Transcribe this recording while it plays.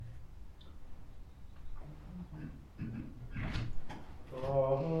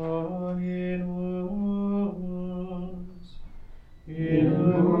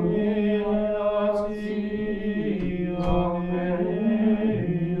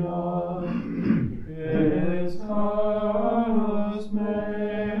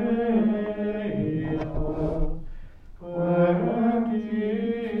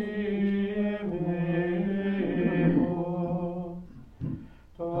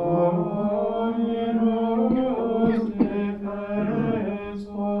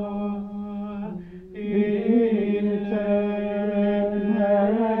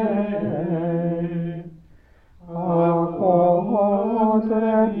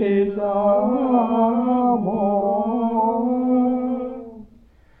his amor,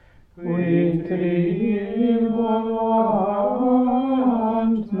 quid tribulant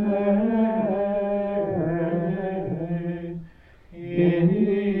me in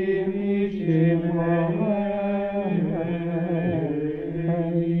imici mei,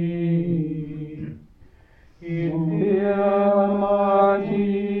 in firma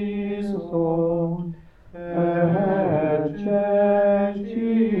Jesu et cecit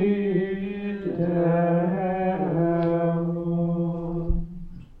Deus.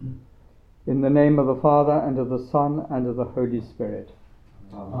 In the name of the Father, and of the Son, and of the Holy Spirit.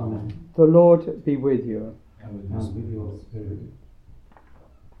 Amen. The Lord be with you. And with your spirit.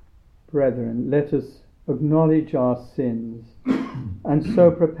 Brethren, let us acknowledge our sins and so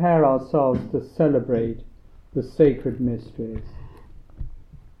prepare ourselves to celebrate the sacred mysteries.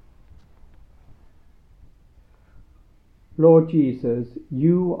 Lord Jesus,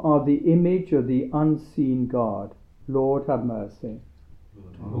 you are the image of the unseen God. Lord, have mercy.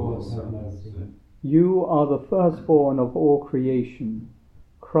 Lord, have mercy. You are the firstborn of all creation.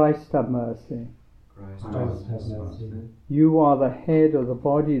 Christ, have mercy. Christ, have mercy. You are the head of the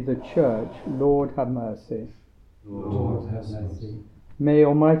body of the Church. Lord, have mercy. Lord, have mercy. May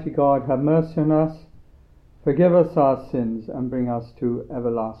Almighty God have mercy on us, forgive us our sins, and bring us to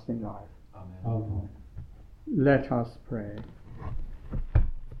everlasting life. Amen. Let us pray.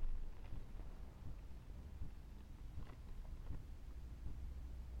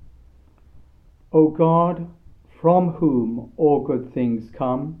 O God, from whom all good things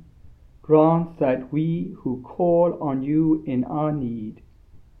come, grant that we who call on you in our need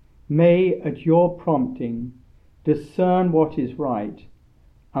may, at your prompting, discern what is right,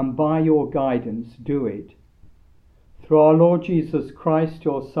 and by your guidance do it. Through our Lord Jesus Christ,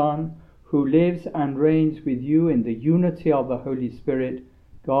 your Son, who lives and reigns with you in the unity of the Holy Spirit,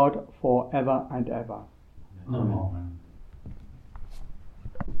 God, for ever and ever. Amen.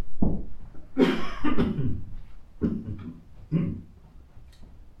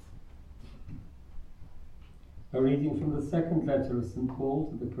 A reading from the second letter of St. Paul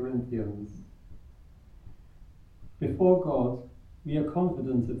to the Corinthians. Before God, we are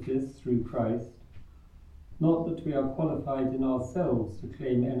confident of this through Christ, not that we are qualified in ourselves to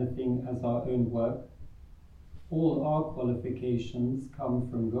claim anything as our own work. All our qualifications come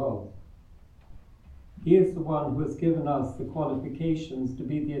from God. He is the one who has given us the qualifications to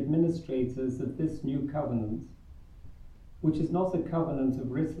be the administrators of this new covenant, which is not a covenant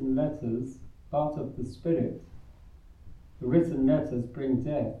of written letters, but of the Spirit. The written letters bring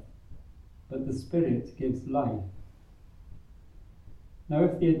death, but the Spirit gives life. Now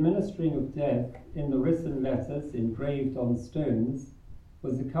if the administering of death in the written letters engraved on stones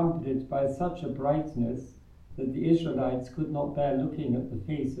was accompanied by such a brightness that the Israelites could not bear looking at the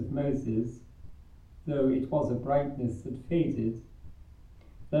face of Moses, though it was a brightness that faded,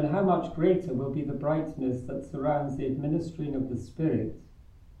 then how much greater will be the brightness that surrounds the administering of the Spirit?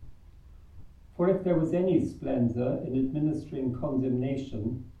 For if there was any splendour in administering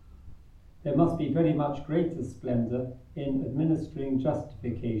condemnation, there must be very much greater splendour in administering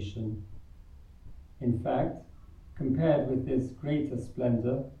justification. In fact, compared with this greater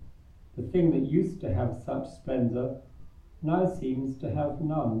splendour, the thing that used to have such splendour now seems to have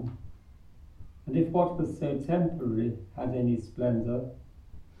none. And if what was so temporary had any splendour,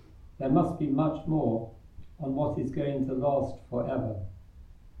 there must be much more on what is going to last forever.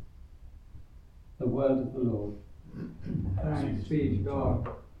 The word of the Lord. Thanks be to God.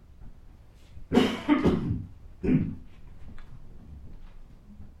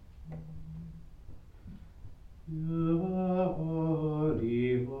 You are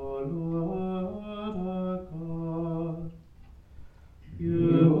holy, O Lord our God.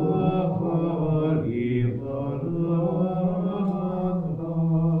 You are holy, O Lord our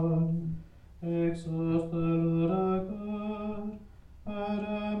God. Exalt the Lord our God.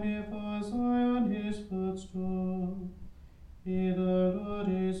 Adam for Zion his footstool. He the Lord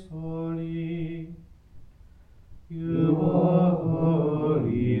is holy. You are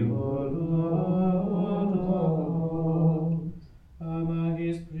holy, O Lord our God. Among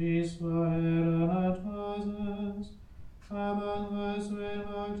his priests were Aaron and Moses. Among those who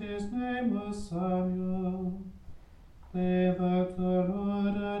invoked his name was Samuel. They invoked the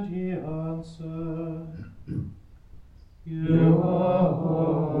Lord and he answered. You are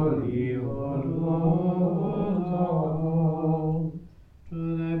holy, O Lord our God. To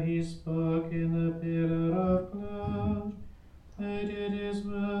them he spoke in the pillar of cloud. They did his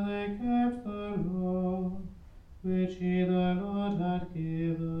will, they kept the law, which he the Lord had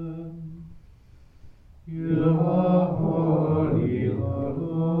given. You are holy, O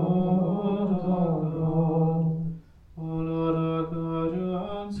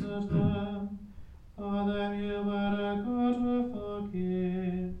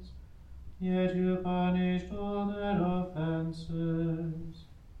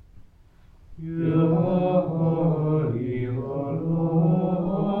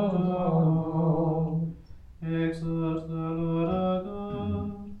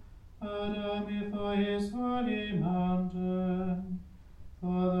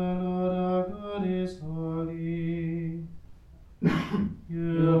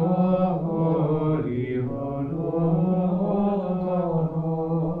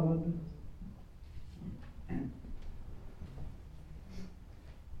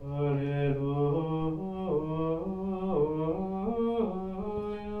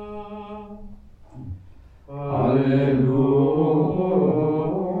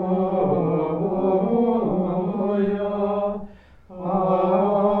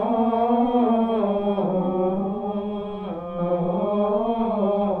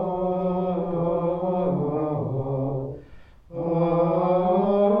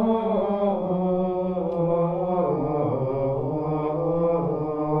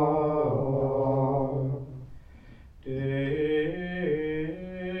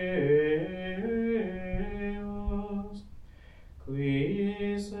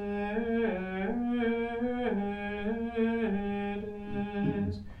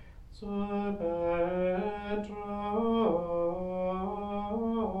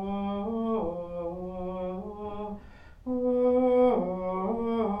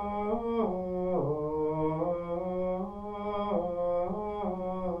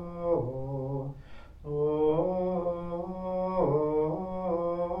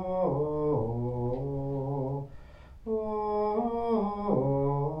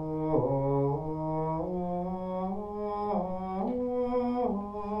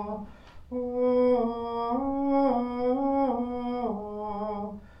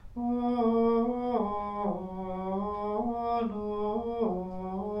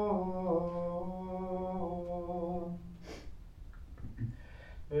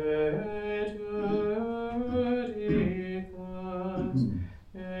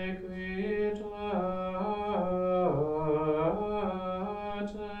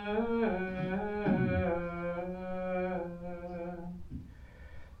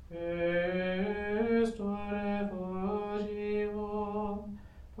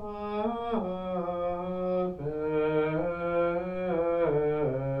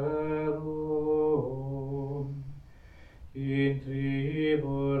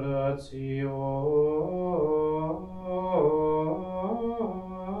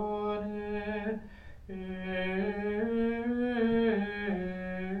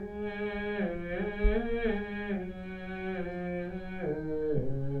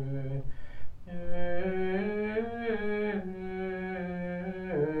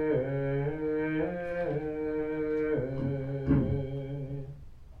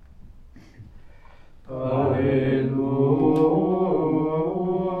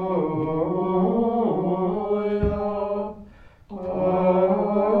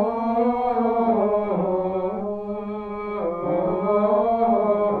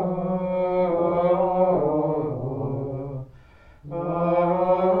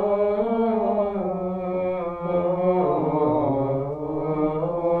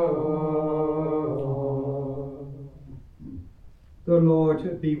The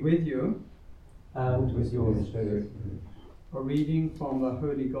Lord be with you. And with your spirit. A reading from the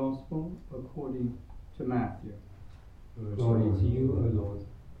Holy Gospel according to Matthew. Glory to you, O Lord.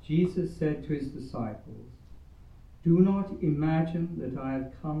 Jesus said to his disciples, "Do not imagine that I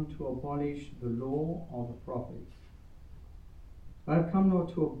have come to abolish the law or the prophets. I have come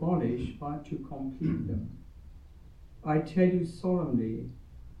not to abolish, but to complete them. I tell you solemnly,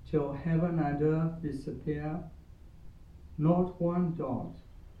 till heaven and earth disappear, not one dot,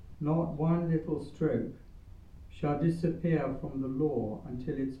 not one little stroke shall disappear from the law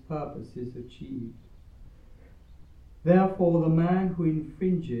until its purpose is achieved. Therefore, the man who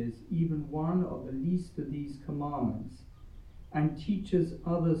infringes even one of the least of these commandments and teaches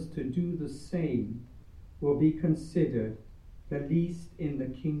others to do the same will be considered the least in the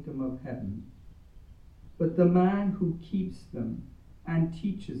kingdom of heaven. But the man who keeps them and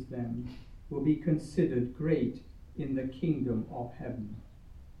teaches them will be considered great in the kingdom of heaven."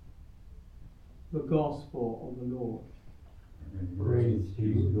 The Gospel of the Lord. Praise to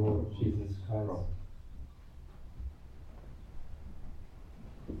you, Lord Jesus Christ.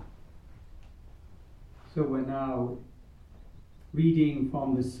 So we're now reading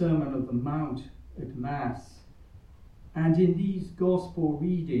from the Sermon of the Mount at Mass. And in these Gospel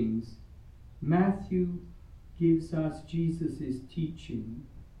readings, Matthew gives us Jesus' teaching.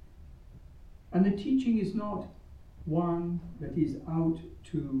 And the teaching is not one that is out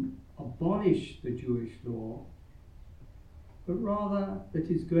to abolish the Jewish law, but rather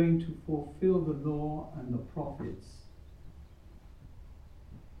that is going to fulfill the law and the prophets.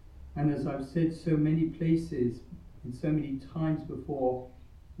 And as I've said so many places and so many times before,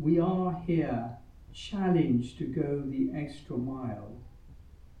 we are here challenged to go the extra mile,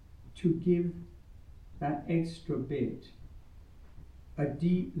 to give that extra bit, a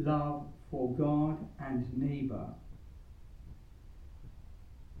deep love for God and neighbour.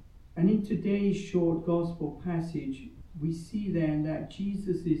 And in today's short gospel passage, we see then that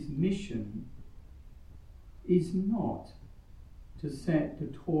Jesus' mission is not to set the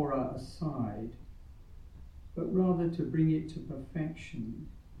Torah aside, but rather to bring it to perfection.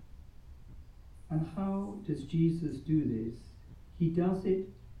 And how does Jesus do this? He does it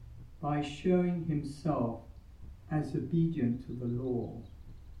by showing himself as obedient to the law.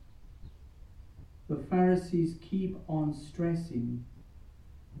 The Pharisees keep on stressing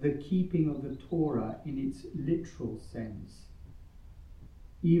the keeping of the Torah in its literal sense,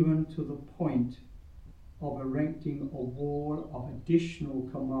 even to the point of erecting a wall of additional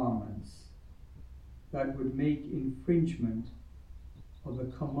commandments that would make infringement of the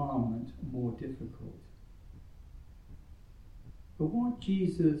commandment more difficult. But what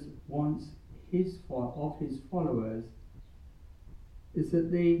Jesus wants of his followers is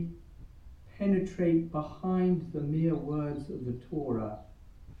that they penetrate behind the mere words of the Torah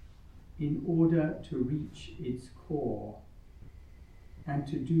in order to reach its core and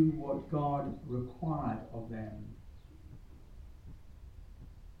to do what God required of them.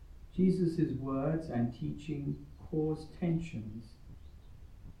 Jesus' words and teaching cause tensions.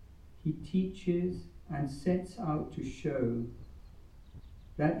 He teaches and sets out to show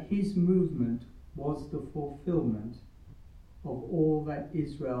that his movement was the fulfillment of all that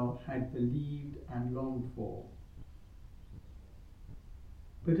Israel had believed and longed for.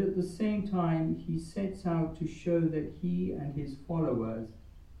 But at the same time, he sets out to show that he and his followers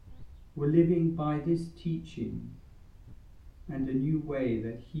were living by this teaching and a new way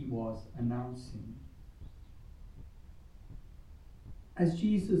that he was announcing. As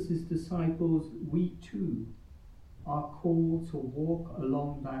Jesus' disciples, we too are called to walk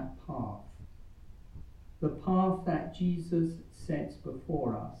along that path, the path that Jesus sets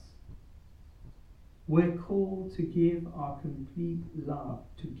before us. We're called to give our complete love,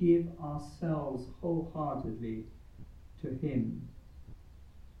 to give ourselves wholeheartedly to him.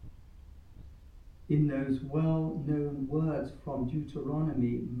 In those well-known words from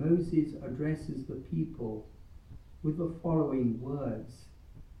Deuteronomy, Moses addresses the people with the following words.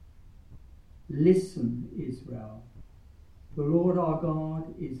 Listen, Israel, the Lord our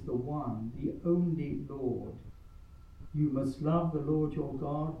God is the one, the only Lord. You must love the Lord your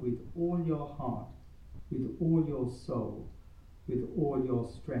God with all your heart, with all your soul, with all your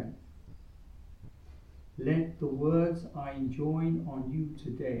strength. Let the words I enjoin on you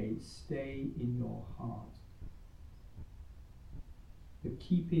today stay in your heart. The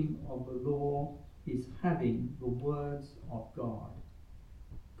keeping of the law is having the words of God,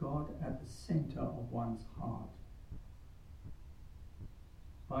 God at the center of one's heart.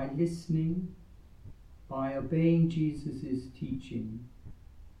 By listening, by obeying Jesus' teaching,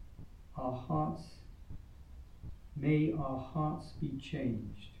 may our hearts be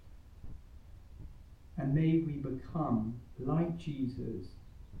changed, and may we become like Jesus,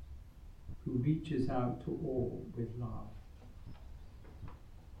 who reaches out to all with love.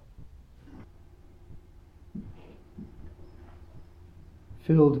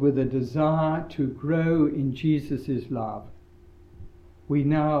 Filled with a desire to grow in Jesus' love, we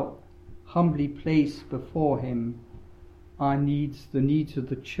now humbly place before him our needs, the needs of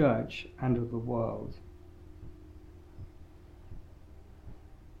the church and of the world.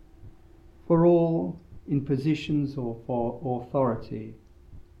 For all in positions or for authority,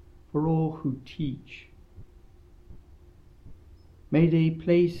 for all who teach, may they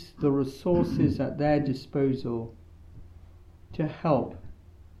place the resources at their disposal to help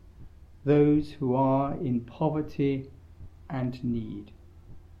those who are in poverty and need.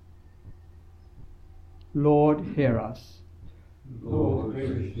 Lord, hear us. Lord,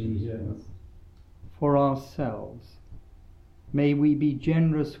 graciously hear us. For ourselves, may we be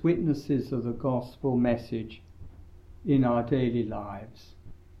generous witnesses of the gospel message in our daily lives.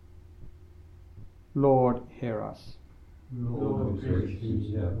 Lord, hear us. Lord, graciously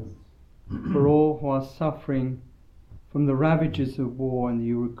hear us. For all who are suffering from the ravages of war in the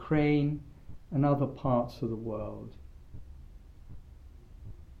Ukraine and other parts of the world,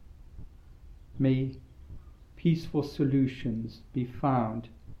 may peaceful solutions be found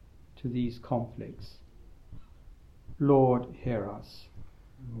to these conflicts. Lord, hear us.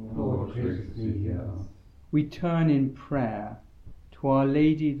 Lord, graciously hear us. We turn in prayer to Our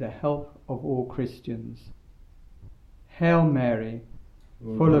Lady, the help of all Christians. Hail Mary,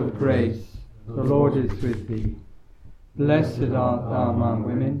 full of grace, the Lord is with thee. Blessed art thou among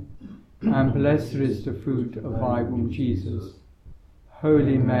women, and blessed is the fruit of thy womb, Jesus.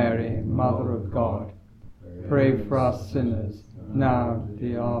 Holy Mary, Mother of God, pray for us sinners, now at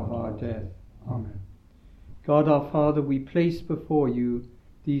the hour of our death. Amen. God our Father, we place before you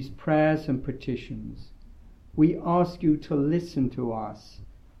these prayers and petitions. We ask you to listen to us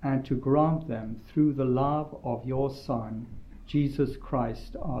and to grant them through the love of your Son, Jesus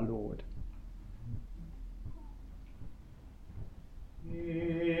Christ our Lord.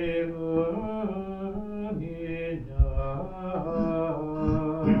 In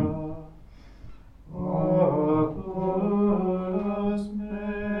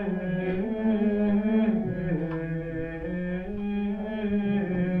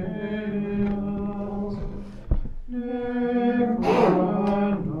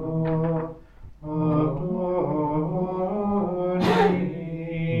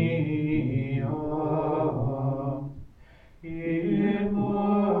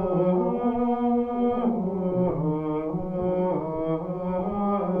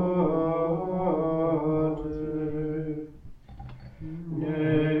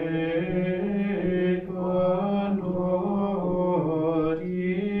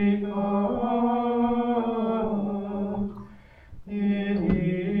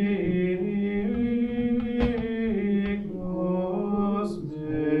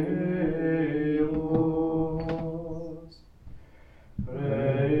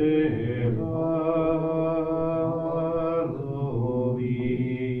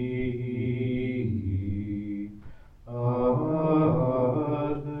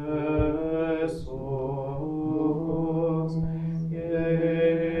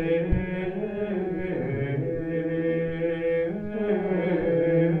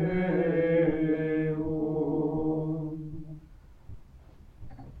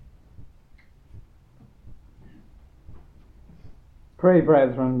Pray,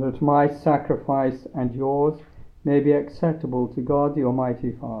 brethren, that my sacrifice and yours may be acceptable to God the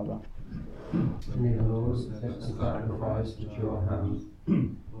Almighty Father. May the Lord accept the sacrifice at your hands,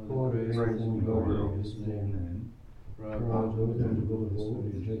 for the praise and glory of his name, for our good and the good of all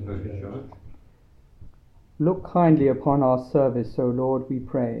his holy church. Look kindly upon our service, O Lord, we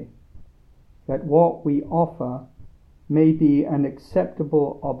pray, that what we offer may be an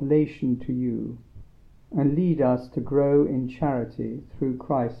acceptable oblation to you, and lead us to grow in charity through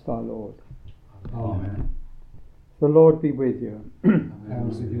Christ our Lord. Amen. The Lord be with you. And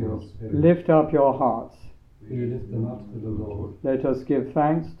with your spirit. Lift up your hearts. We lift them up to the Lord. Let us give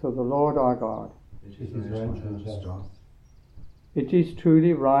thanks to the Lord our God. It is right and just. It is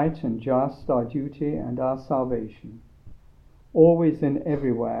truly right and just, our duty and our salvation, always and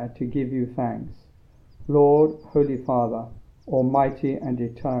everywhere to give you thanks, Lord, Holy Father, Almighty and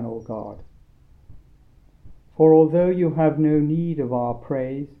eternal God. For although you have no need of our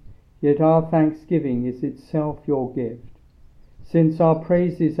praise, yet our thanksgiving is itself your gift, since our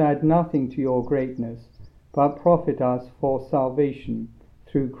praises add nothing to your greatness, but profit us for salvation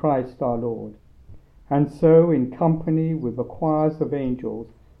through Christ our Lord. And so, in company with the choirs of angels,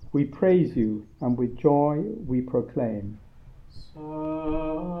 we praise you, and with joy we proclaim.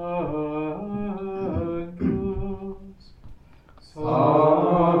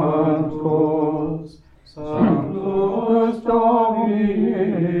 Sanctus, Sanctus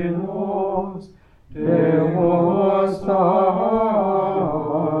Dominus, Deus Sabaoth,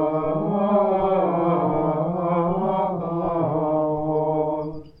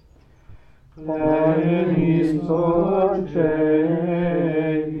 plenis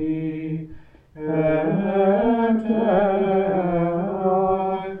celi et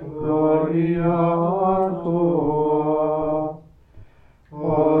terra gloria tua.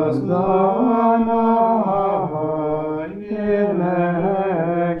 Hosanna in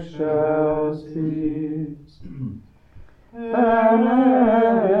excelsis,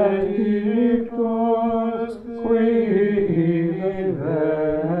 benedictus qui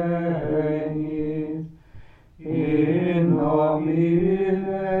venit, in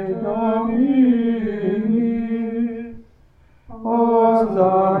nomine Domini,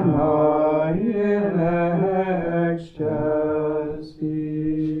 Hosanna in excelsis.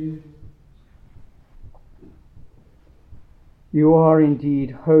 You are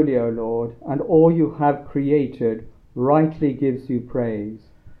indeed holy, O Lord, and all you have created rightly gives you praise.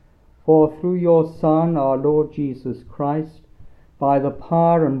 For through your Son, our Lord Jesus Christ, by the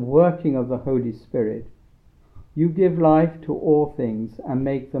power and working of the Holy Spirit, you give life to all things and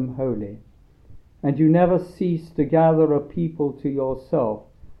make them holy. And you never cease to gather a people to yourself,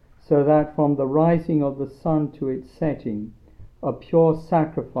 so that from the rising of the sun to its setting, a pure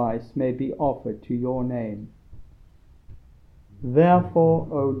sacrifice may be offered to your name. Therefore,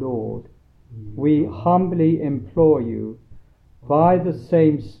 O Lord, we humbly implore you, by the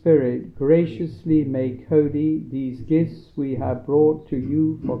same Spirit, graciously make holy these gifts we have brought to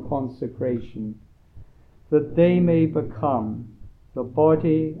you for consecration, that they may become the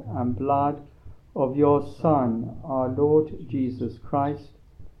body and blood of your Son, our Lord Jesus Christ,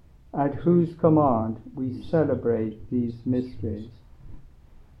 at whose command we celebrate these mysteries.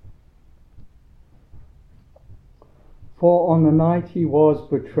 For on the night he was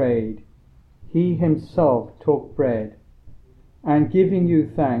betrayed, he himself took bread, and giving you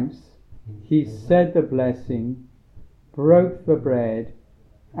thanks, he said the blessing, broke the bread,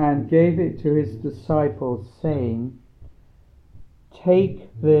 and gave it to his disciples, saying,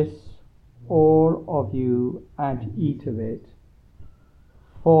 "Take this, all of you, and eat of it,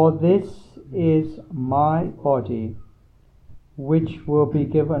 for this is my body, which will be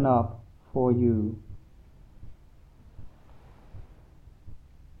given up for you."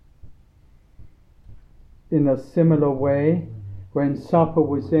 In a similar way, when supper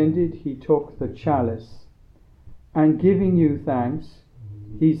was ended, he took the chalice, and giving you thanks,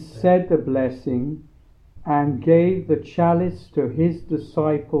 he said the blessing, and gave the chalice to his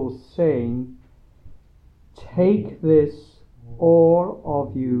disciples, saying, "Take this, all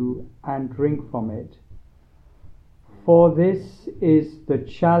of you, and drink from it, for this is the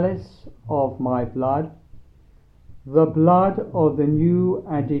chalice of my blood, the blood of the new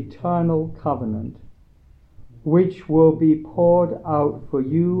and eternal covenant, which will be poured out for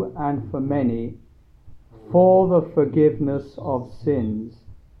you and for many for the forgiveness of sins.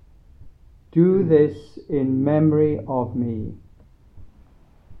 Do this in memory of me."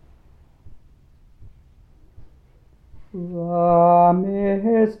 The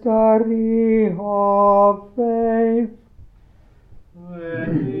mystery of faith.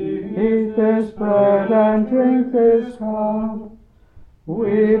 When we Eat this bread and drink this cup,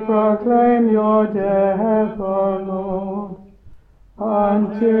 We proclaim your death, O Lord,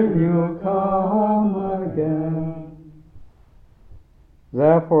 until you come again.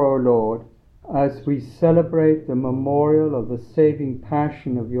 Therefore, O Lord, as we celebrate the memorial of the saving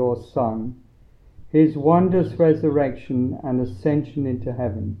passion of your Son, his wondrous resurrection and ascension into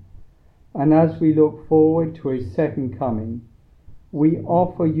heaven, and as we look forward to his second coming, we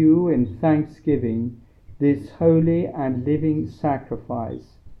offer you in thanksgiving this holy and living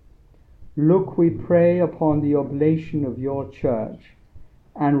sacrifice. Look, we pray, upon the oblation of your church,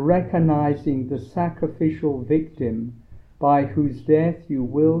 and recognizing the sacrificial victim by whose death you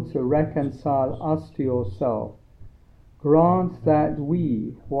will to reconcile us to yourself, grant that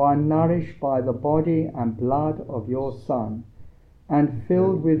we, who are nourished by the body and blood of your Son, and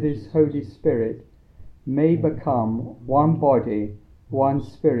filled with his Holy Spirit, may become one body, one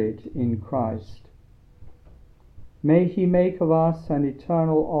spirit in Christ. May he make of us an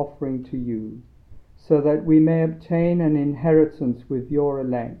eternal offering to you, so that we may obtain an inheritance with your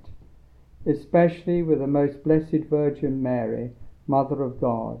elect, especially with the most blessed Virgin Mary, Mother of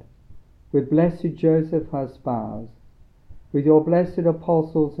God, with blessed Joseph her spouse, with your blessed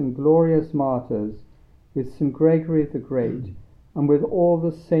apostles and glorious martyrs, with St. Gregory the Great, and with all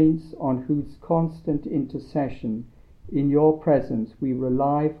the saints on whose constant intercession in your presence we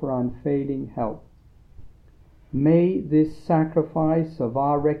rely for unfailing help. May this sacrifice of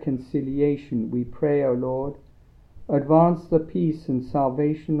our reconciliation, we pray, O Lord, advance the peace and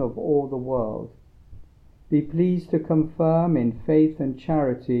salvation of all the world. Be pleased to confirm in faith and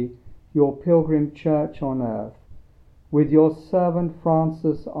charity your pilgrim church on earth, with your servant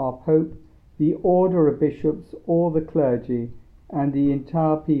Francis our Pope, the order of bishops, all the clergy, and the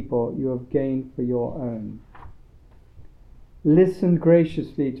entire people you have gained for your own. Listen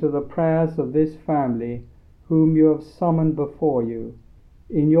graciously to the prayers of this family whom you have summoned before you.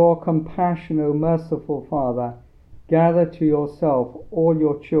 In your compassion, O merciful Father, gather to yourself all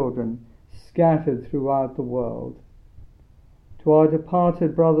your children scattered throughout the world. To our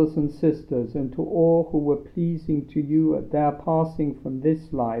departed brothers and sisters, and to all who were pleasing to you at their passing from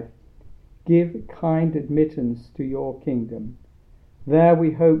this life, give kind admittance to your kingdom. There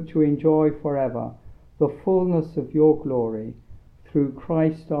we hope to enjoy forever the fullness of your glory, through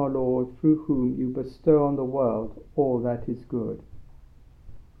Christ our Lord, through whom you bestow on the world all that is good.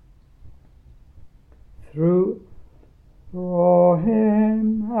 Through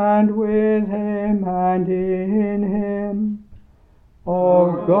him, and with him, and in him,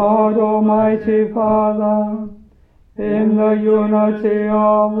 O God, Almighty Father, in the unity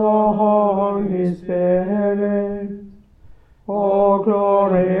of the Holy Spirit, all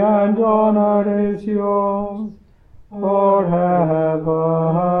glory and honor is yours, forever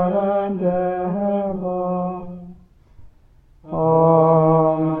and ever.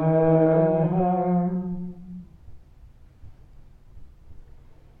 Amen.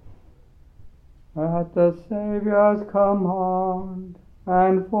 At the Saviour's command,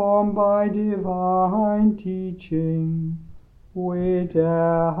 and formed by divine teaching, we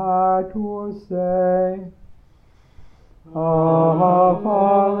dare to say, Our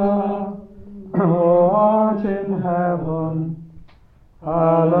Father, who art in heaven,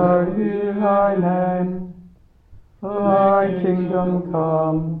 hallowed be thy name. Thy kingdom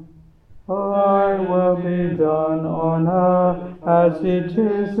come, thy will be done on earth as it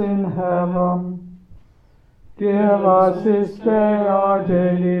is in heaven. Give us this day our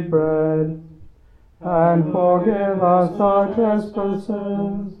daily bread, and forgive us our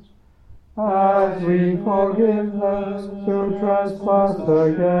trespasses, as we forgive those who trespass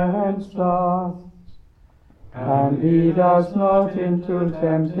against us. And lead us not into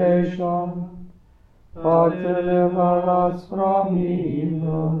temptation, but deliver us from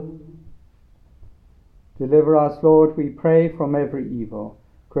evil. Deliver us, Lord, we pray, from every evil.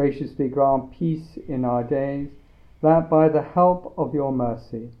 Graciously grant peace in our days, that by the help of your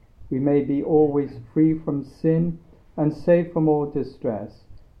mercy we may be always free from sin and safe from all distress,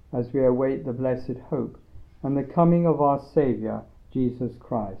 as we await the blessed hope and the coming of our Saviour, Jesus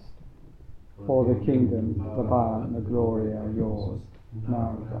Christ. For the kingdom, the power, and the glory are yours,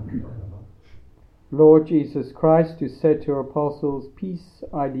 now and forever. Lord Jesus Christ, who said to your apostles, Peace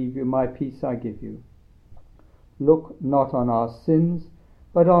I leave you, my peace I give you, look not on our sins,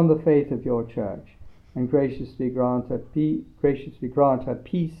 but on the faith of your church, and graciously grant her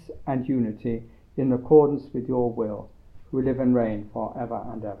peace and unity in accordance with your will, who live and reign for ever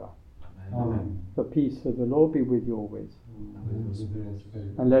and ever. Amen. The peace of the Lord be with you always.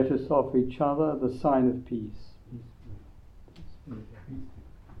 Amen. And let us offer each other the sign of peace.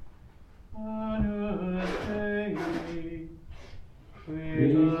 Agnus Dei,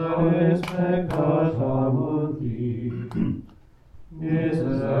 Quitoris peccata mundi,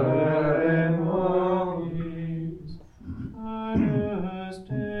 miserere nobis, Agnus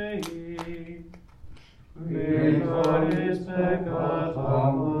Dei. Quitoris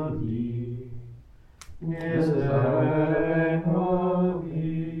peccata mundi, miserere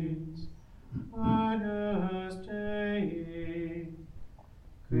nobis, Agnus Dei.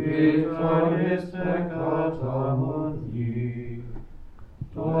 Quitoris peccata mundi,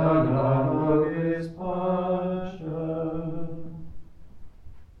 dona nobis pacem.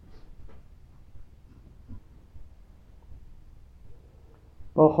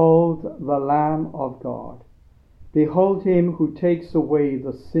 Behold the Lamb of God. Behold him who takes away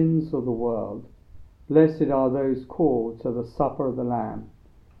the sins of the world. Blessed are those called to the supper of the Lamb.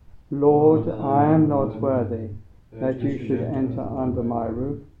 Lord, I am not worthy that you should enter under my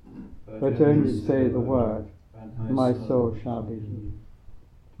roof, but only say the word, my soul shall be healed.